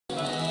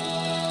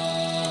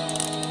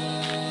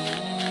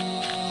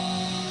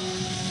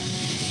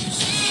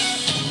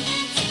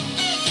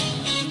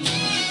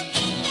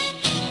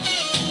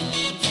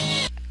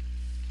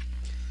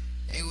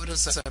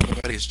What's up,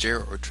 everybody? It's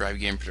Jaret or Tribe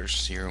Game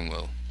Producers here, and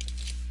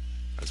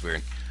that's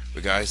weird.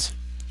 But guys,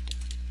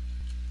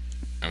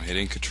 I'm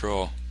hitting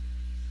control.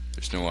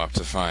 There's no op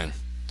to find.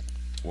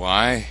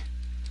 Why?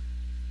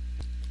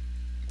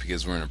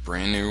 Because we're in a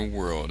brand new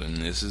world, and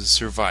this is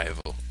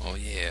survival. Oh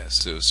yeah,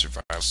 so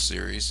survival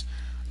series.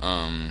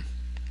 Now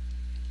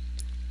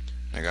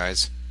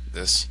guys,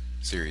 this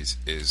series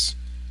is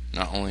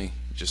not only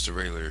just a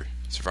regular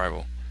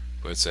survival,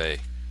 but it's a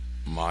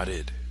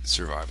modded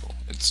survival.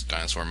 It's a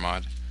dinosaur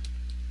mod.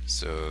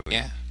 So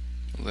yeah,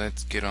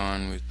 let's get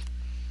on with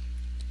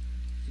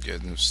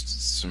getting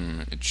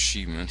some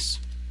achievements.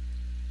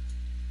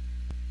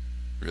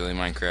 Really,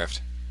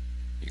 Minecraft?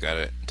 You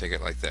gotta take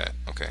it like that.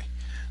 Okay.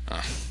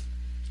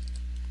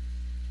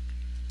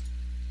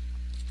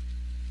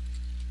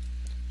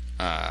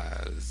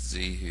 Let's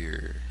see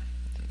here.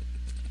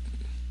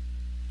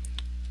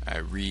 I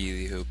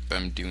really hope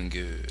I'm doing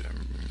good.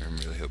 I'm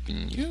really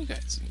hoping you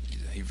guys.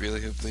 I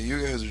really hope that you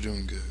guys are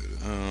doing good.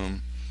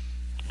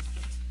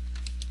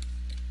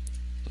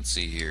 Let's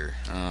see here.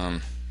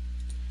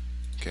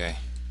 Okay.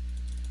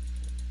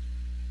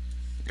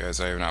 Guys,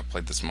 I have not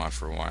played this mod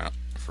for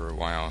a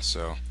while,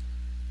 so,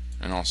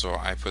 and also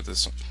I put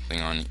this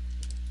thing on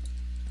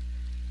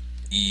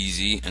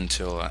easy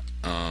until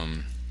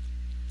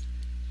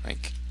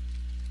like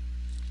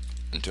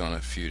until in a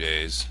few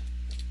days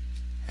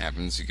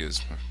happens,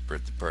 because my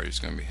birthday party is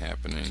going to be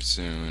happening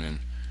soon, and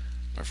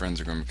my friends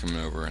are going to be coming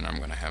over, and I'm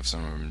going to have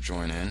some of them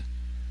join in.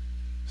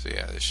 So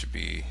yeah, this should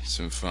be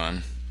some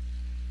fun.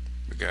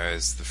 But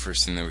guys, the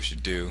first thing that we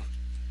should do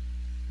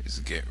is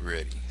get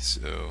ready.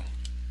 So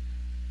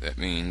that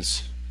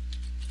means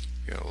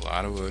we got a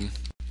lot of wood.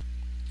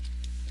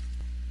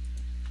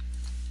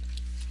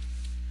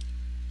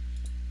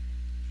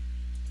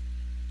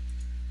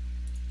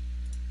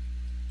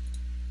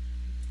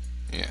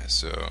 Yeah,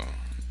 so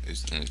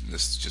this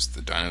is just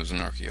the Dinos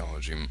and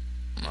Archaeology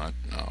mod.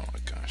 Oh my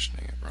gosh,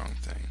 dang it, wrong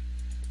thing.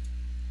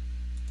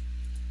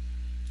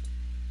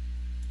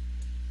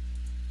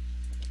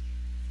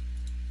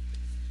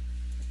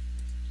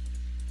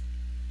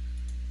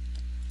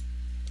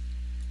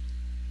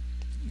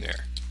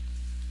 There.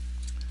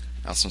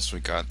 Now since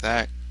we got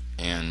that,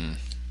 and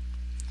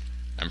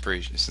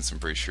since I'm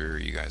pretty sure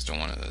you guys don't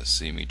want to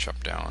see me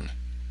chop down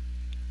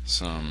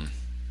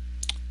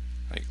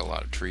a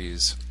lot of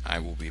trees, I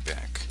will be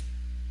back.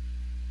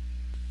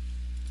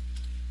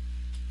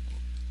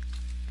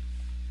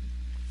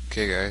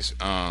 Okay guys,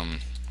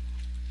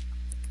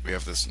 we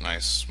have this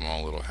nice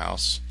small little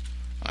house.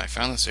 I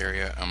found this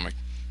area. I'm like,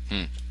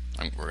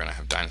 we're gonna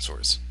have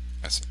dinosaurs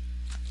at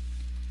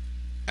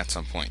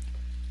some point.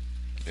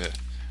 Yeah.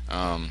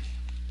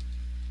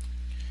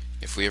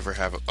 If we ever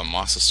have a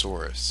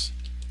Mosasaurus,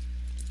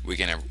 we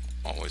can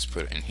always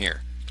put it in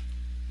here.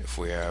 If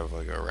we have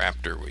like a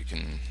raptor, we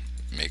can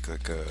make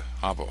like a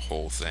hobbit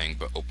hole thing,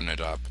 but open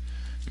it up,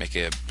 make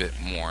it a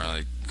bit more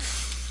like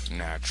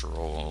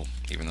natural,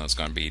 even though it's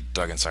going to be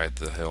dug inside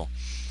the hill.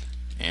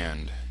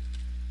 And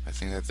I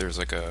think that there's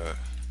like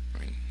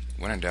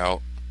when in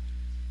doubt,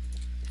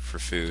 for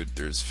food,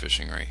 there's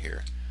fishing right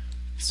here.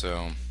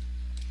 So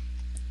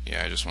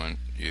yeah, I just want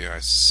you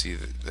guys to see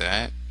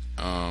that.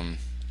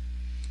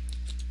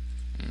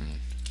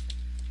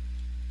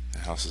 The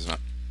house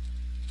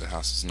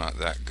is not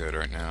that good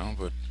right now,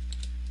 but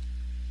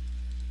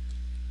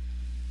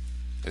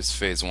it's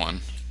phase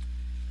 1.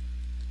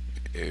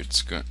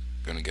 It's gonna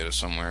get us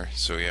somewhere.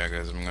 So yeah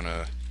guys, I'm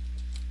gonna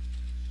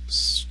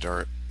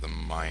start the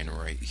mine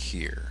right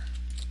here.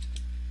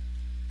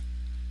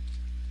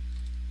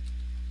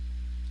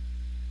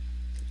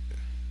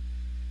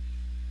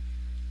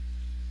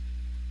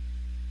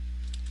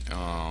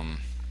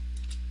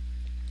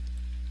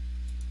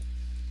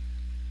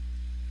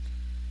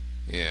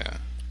 Yeah.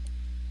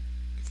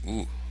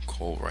 Ooh,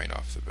 coal right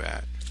off the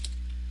bat.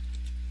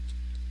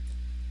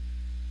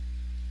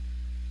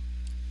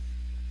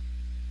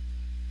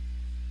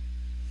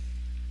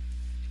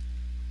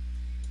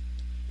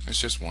 It's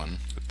just one,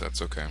 but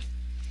that's okay.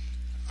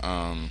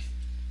 Our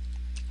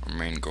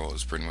main goal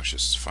is pretty much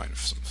just to find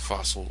some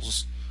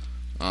fossils,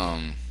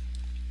 and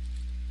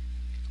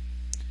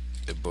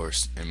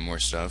more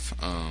stuff.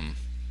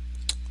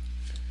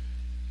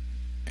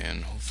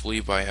 And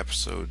hopefully by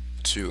episode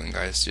 2, and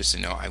guys, just so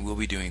you know, I will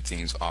be doing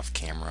things off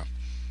camera,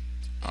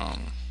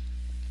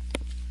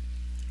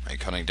 like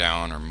cutting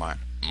down or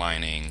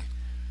mining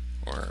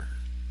or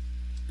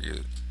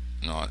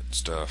not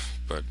stuff.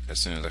 But as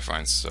soon as I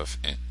find stuff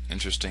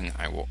interesting,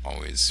 I will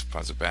always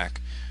pause it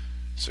back.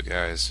 So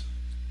guys,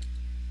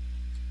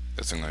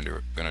 that's what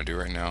I'm gonna do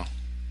right now.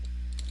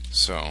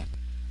 So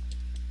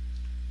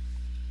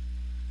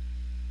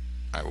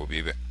I will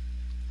be back.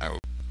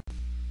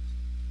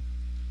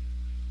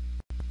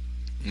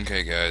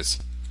 Okay guys,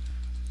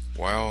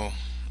 while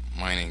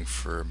mining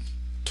for a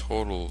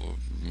total of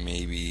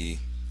maybe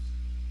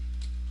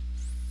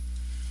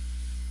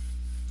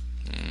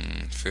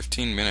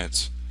 15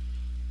 minutes,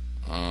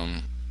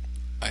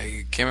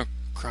 I came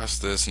across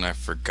this and I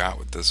forgot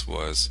what this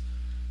was,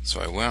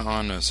 so I went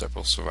on to a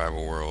separate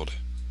survival world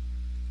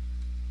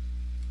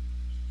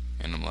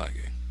And I'm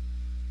lagging.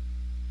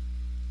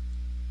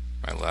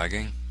 Am I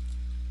lagging?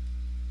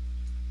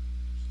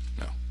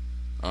 No.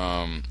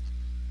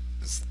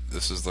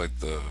 This is like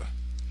the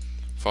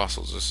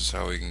fossils. This is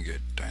how we can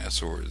get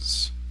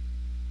dinosaurs.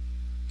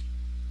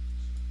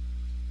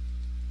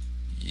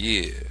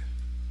 Yeah.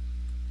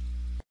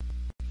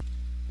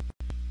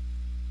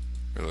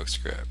 It looks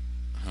crap.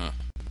 Huh.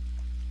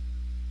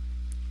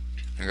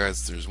 And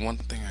guys, there's one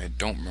thing I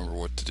don't remember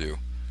what to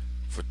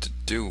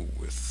do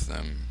with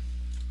them.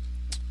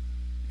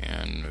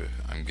 And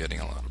I'm getting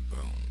a lot of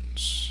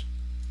bones.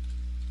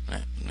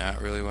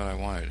 Not really what I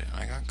wanted.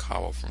 I got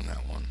cobble from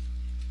that one.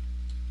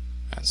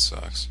 That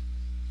sucks.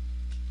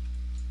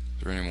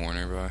 Is there any more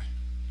nearby?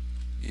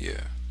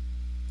 Yeah.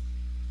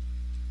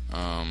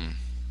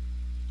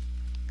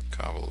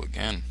 Cobble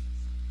again.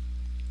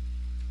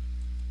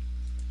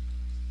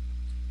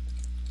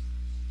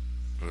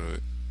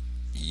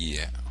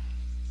 Yeah.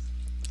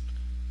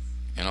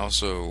 And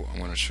also, I'm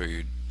going to show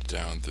you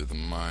down through the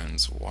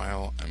mines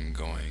while I'm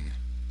going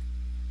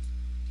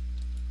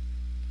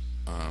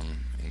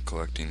and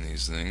collecting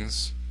these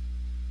things.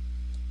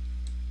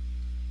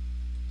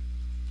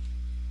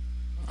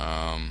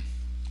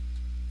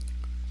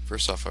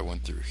 First off, I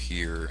went through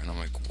here and I'm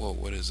like, whoa,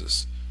 what is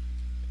this?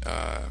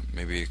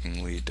 Maybe it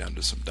can lead down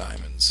to some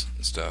diamonds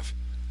and stuff.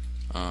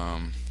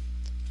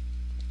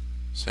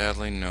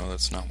 Sadly, no,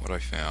 that's not what I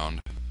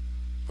found.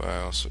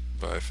 But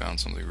I found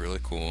something really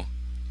cool.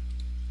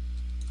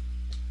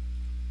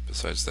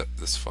 Besides that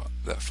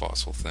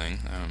fossil thing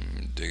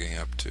I'm digging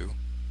up to.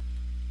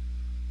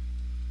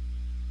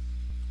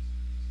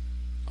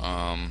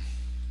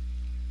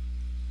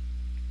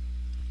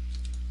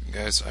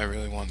 Guys, I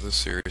really want this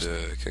series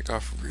to kick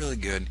off really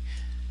good,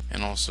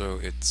 and also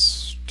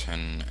it's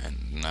 10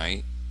 at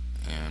night,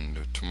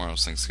 and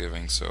tomorrow's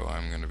Thanksgiving, so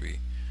I'm going to be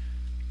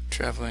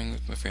traveling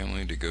with my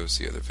family to go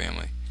see other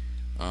family.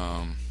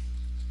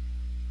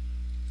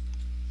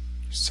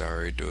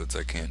 Sorry, dudes,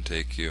 I can't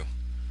take you.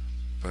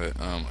 But,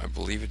 I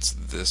believe it's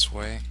this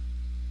way.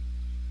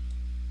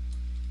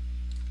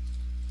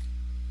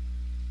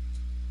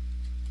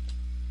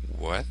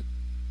 What?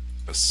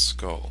 A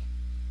skull.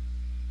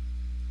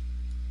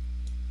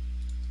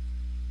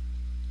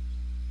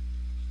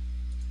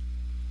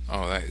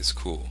 Oh, that is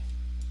cool.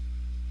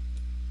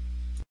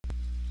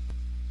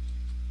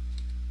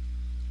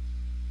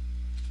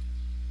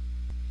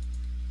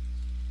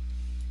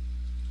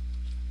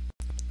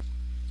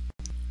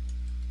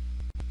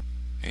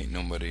 Ain't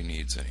nobody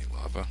needs any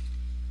lava.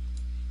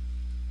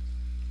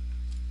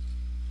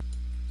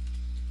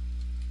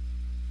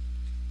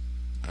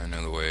 I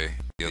know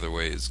the other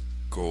way is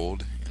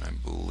gold, and I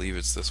believe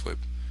it's this way.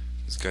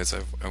 Because guys,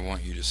 I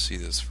want you to see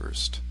this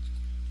first.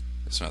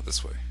 It's not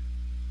this way.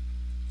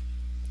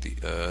 The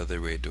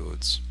other way,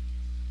 dudes.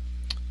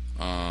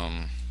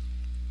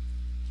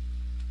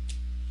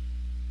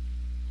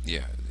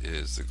 Yeah, it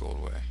is the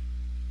gold way.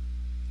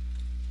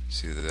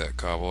 See that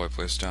cobble I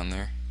placed down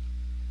there?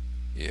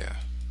 Yeah.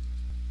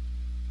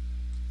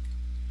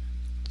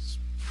 It's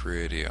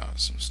pretty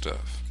awesome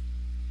stuff.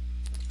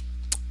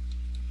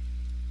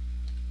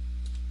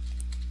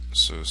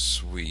 So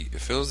sweet.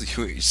 If it was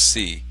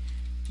UHC,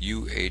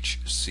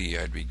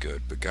 I'd be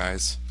good. But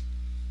guys,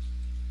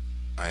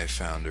 I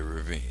found a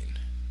ravine.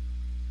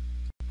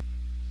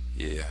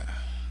 Yeah.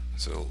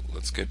 So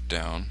let's get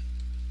down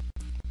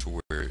to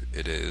where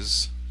it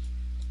is.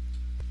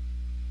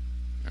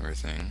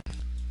 Everything.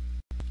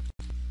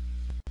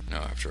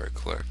 Now after I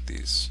collect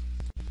these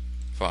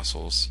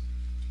fossils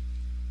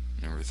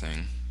and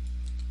everything.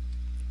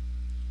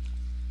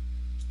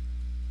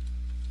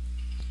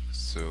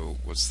 So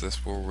what's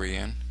this where we're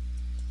in?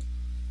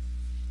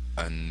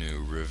 A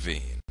new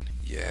ravine.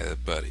 Yeah,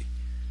 buddy.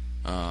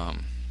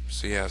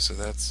 So yeah, so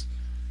that's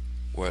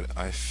what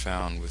I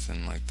found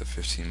within like the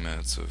 15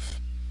 minutes of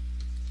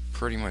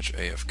pretty much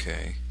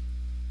AFK.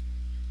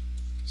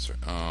 So,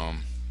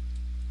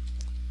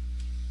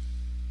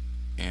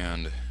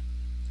 and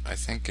I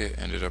think it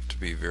ended up to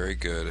be very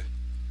good.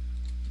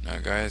 Now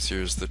guys,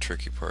 here's the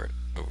tricky part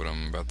of what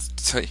I'm about to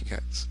tell you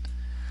guys.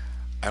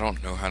 I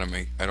don't know how to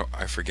make,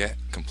 I forget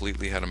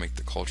completely how to make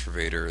the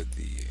cultivator,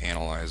 the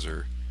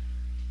analyzer,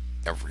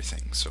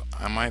 everything. So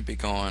I might be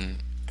going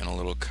in a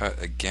little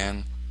cut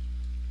again.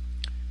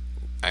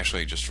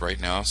 Actually, just right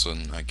now, so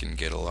I can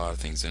get a lot of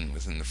things in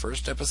within the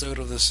first episode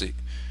of this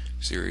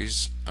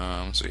series.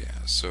 So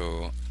yeah,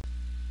 so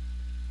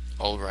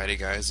alrighty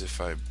guys, if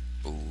I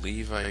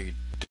believe I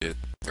did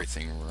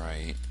everything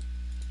right,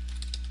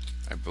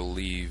 I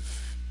believe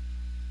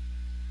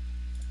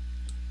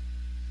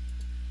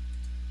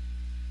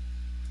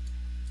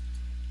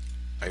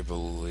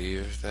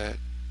that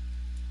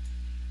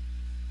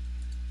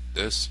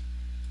this,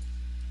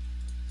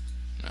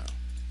 no,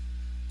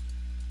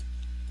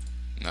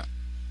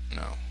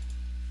 no,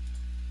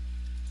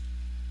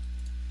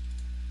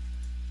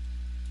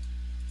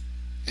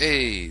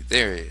 hey,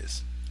 there it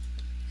is,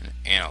 an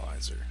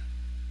analyzer.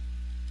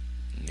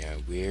 Now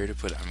where to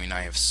put it? I mean,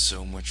 I have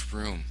so much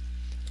room.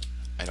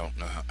 I don't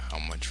know how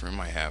much room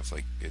I have.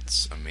 Like,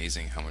 it's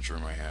amazing how much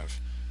room I have.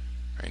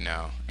 right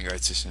now. And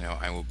guys, just to know,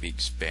 I will be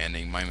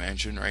expanding my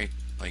mansion, right?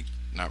 Like,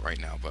 not right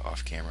now, but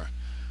off camera.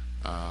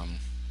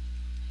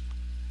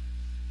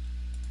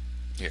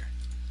 Here.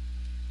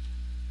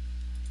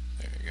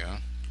 There you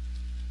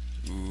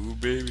go. Ooh,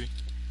 baby.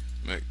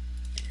 But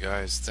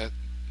guys,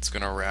 that's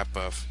gonna wrap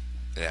up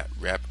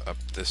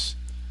this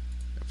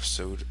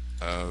episode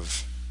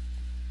of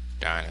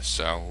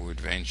Dinosaur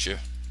Adventure.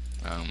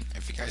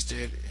 If you guys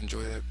did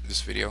enjoy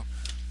this video,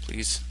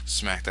 please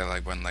smack that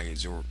like button like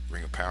it's your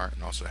ring of power,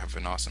 and also have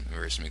an awesome and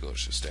very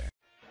delicious day.